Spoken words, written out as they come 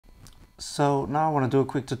So now I want to do a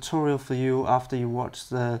quick tutorial for you after you watch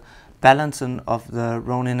the balancing of the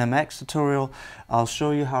Ronin MX tutorial. I'll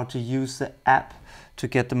show you how to use the app to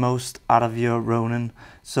get the most out of your Ronin.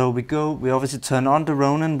 So we obviously turn on the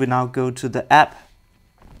Ronin, we now go to the app,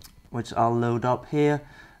 which I'll load up here,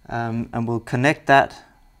 and we'll connect that,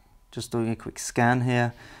 just doing a quick scan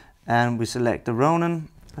here, and we select the Ronin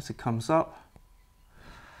as it comes up.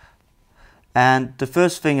 And the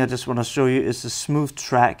first thing I just want to show you is the smooth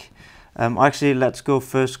track. Actually, let's go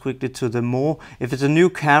first quickly to the more. If it's a new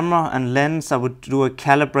camera and lens, I would do a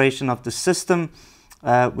calibration of the system,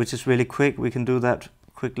 which is really quick. We can do that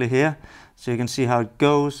quickly here. So you can see how it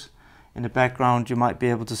goes. In the background, you might be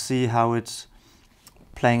able to see how it's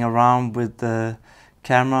playing around with the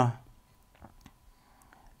camera.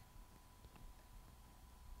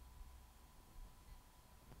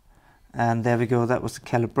 And there we go, that was the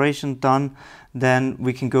calibration done. Then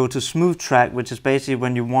we can go to smooth track, which is basically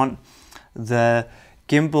when you want the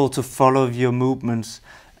gimbal to follow your movements.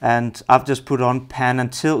 And I've just put on pan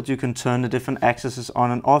and tilt. You can turn the different axes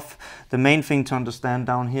on and off. The main thing to understand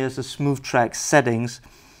down here is the smooth track settings,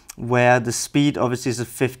 where the speed obviously is at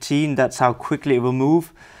 15. That's how quickly it will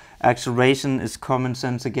move. Acceleration is common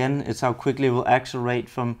sense again. It's how quickly it will accelerate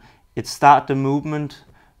from it start the movement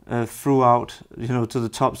throughout, to the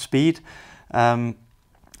top speed. And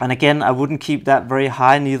again, I wouldn't keep that very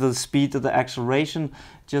high, neither the speed or the acceleration,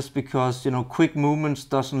 just because quick movements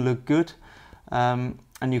doesn't look good, and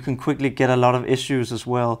you can quickly get a lot of issues as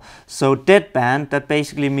well. So deadband, that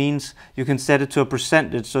basically means you can set it to a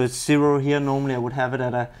percentage. So it's 0 here. Normally I would have it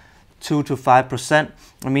at a 2 to 5%.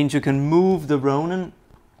 It means you can move the Ronin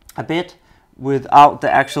a bit without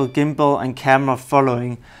the actual gimbal and camera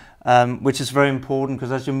following. Which is very important,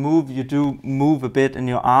 because as you move, you do move a bit in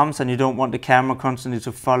your arms and you don't want the camera constantly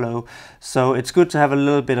to follow. So it's good to have a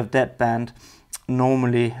little bit of deadband.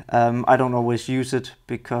 Normally, I don't always use it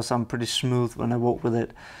because I'm pretty smooth when I walk with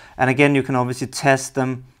it. And again, you can obviously test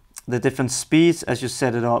the different speeds as you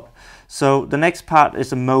set it up. So the next part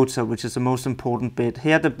is the motor, which is the most important bit.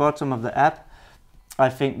 Here at the bottom of the app, I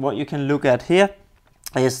think what you can look at here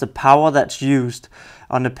is the power that's used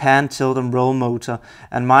on the pan, tilt and roll motor,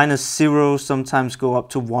 and mine is 0, sometimes go up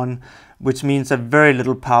to 1, which means that very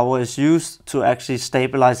little power is used to actually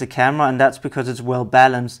stabilize the camera, and that's because it's well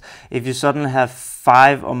balanced. If you suddenly have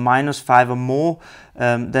 5 or -5 or more,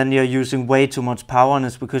 then you're using way too much power, and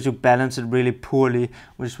it's because you balance it really poorly,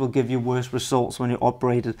 which will give you worse results when you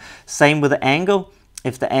operate it. Same with the angle.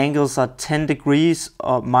 If the angles are 10 degrees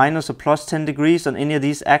or minus or plus 10 degrees on any of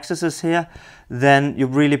these axes here, then you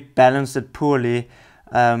really balance it poorly.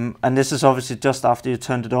 And this is obviously just after you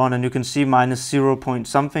turned it on, and you can see -0 point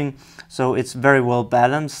something, so it's very well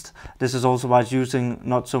balanced. This is also why it's using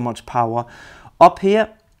not so much power. Up here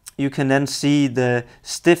you can then see the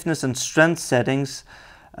stiffness and strength settings,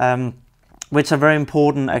 which are very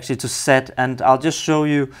important actually to set, and I'll just show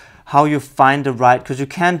you how you find the right, because you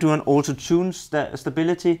can do an auto-tune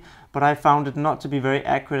stability, but I found it not to be very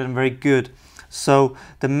accurate and very good. So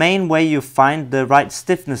the main way you find the right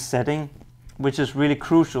stiffness setting, which is really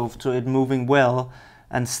crucial to it moving well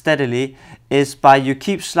and steadily, is by you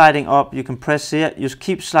keep sliding up. You can press here, you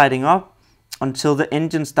keep sliding up until the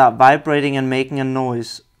engine start vibrating and making a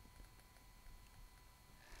noise.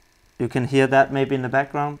 You can hear that maybe in the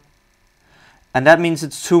background. And that means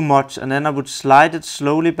it's too much, and then I would slide it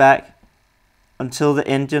slowly back until the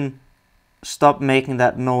engine stopped making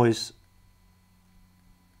that noise.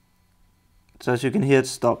 So as you can hear, it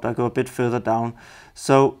stopped. I go a bit further down.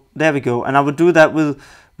 So there we go. And I would do that with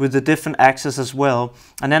the different axes as well.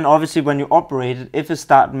 And then obviously when you operate it, if it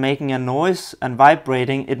starts making a noise and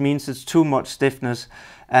vibrating, it means it's too much stiffness.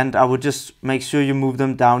 And I would just make sure you move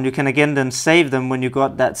them down. You can again then save them when you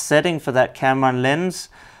got that setting for that camera and lens.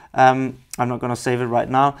 I'm not going to save it right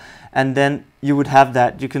now. And then you would have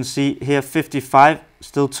that. You can see here 55,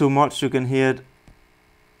 still too much. You can hear it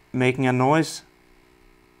making a noise.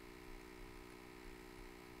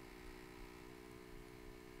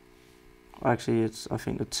 Actually, I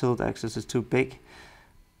think the tilt axis is too big.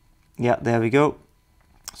 Yeah, there we go.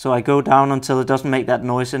 So I go down until it doesn't make that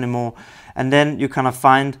noise anymore. And then you kind of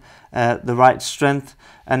find the right strength.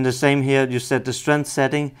 And the same here, you set the strength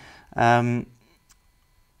setting. And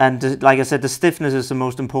like I said, the stiffness is the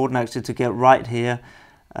most important actually to get right here.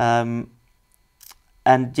 And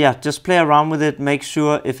yeah, just play around with it. Make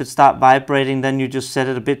sure if it starts vibrating, then you just set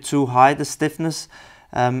it a bit too high, the stiffness.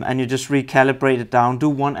 And you just recalibrate it down. Do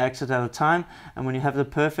one axis at a time, and when you have the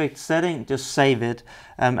perfect setting, just save it,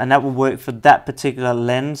 and that will work for that particular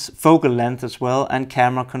lens, focal length as well, and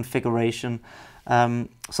camera configuration.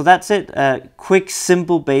 So that's it. Quick,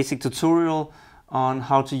 simple, basic tutorial on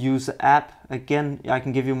how to use the app. Again, I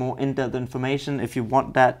can give you more in-depth information if you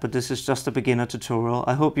want that, but this is just a beginner tutorial.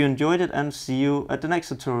 I hope you enjoyed it and see you at the next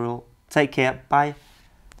tutorial. Take care. Bye.